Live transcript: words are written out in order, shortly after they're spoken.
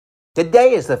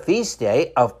Today is the feast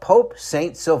day of Pope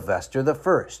Saint Sylvester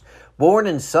I. Born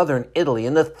in southern Italy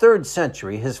in the 3rd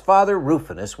century, his father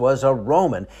Rufinus was a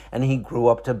Roman and he grew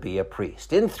up to be a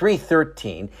priest. In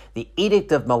 313, the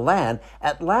Edict of Milan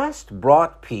at last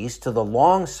brought peace to the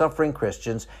long-suffering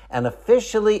Christians and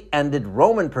officially ended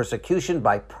Roman persecution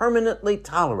by permanently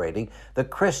tolerating the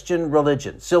Christian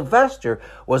religion. Sylvester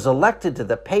was elected to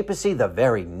the papacy the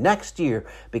very next year,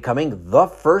 becoming the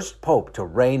first pope to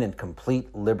reign in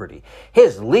complete liberty.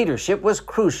 His leadership was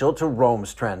crucial to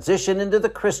Rome's transition into the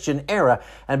Christian era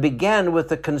and began with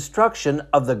the construction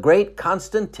of the great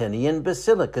Constantinian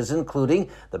basilicas, including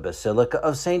the Basilica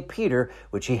of St. Peter,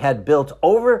 which he had built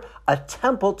over a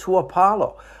temple to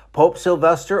Apollo. Pope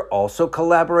Sylvester also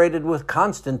collaborated with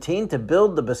Constantine to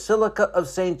build the Basilica of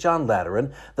St. John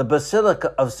Lateran, the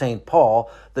Basilica of St.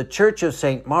 Paul, the Church of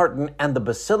St. Martin, and the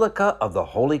Basilica of the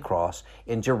Holy Cross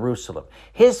in Jerusalem.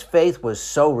 His faith was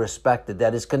so respected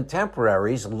that his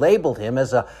contemporaries labeled him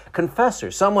as a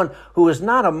confessor, someone who was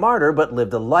not a martyr but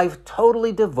lived a life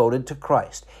totally devoted to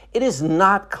Christ. It is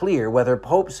not clear whether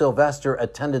Pope Sylvester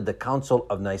attended the Council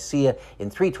of Nicaea in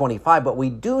 325, but we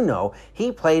do know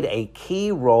he played a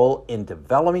key role in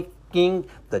developing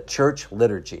the church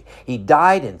liturgy. He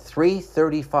died in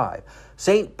 335.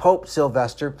 Saint Pope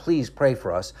Sylvester, please pray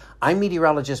for us. I'm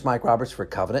meteorologist Mike Roberts for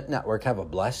Covenant Network. Have a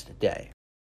blessed day.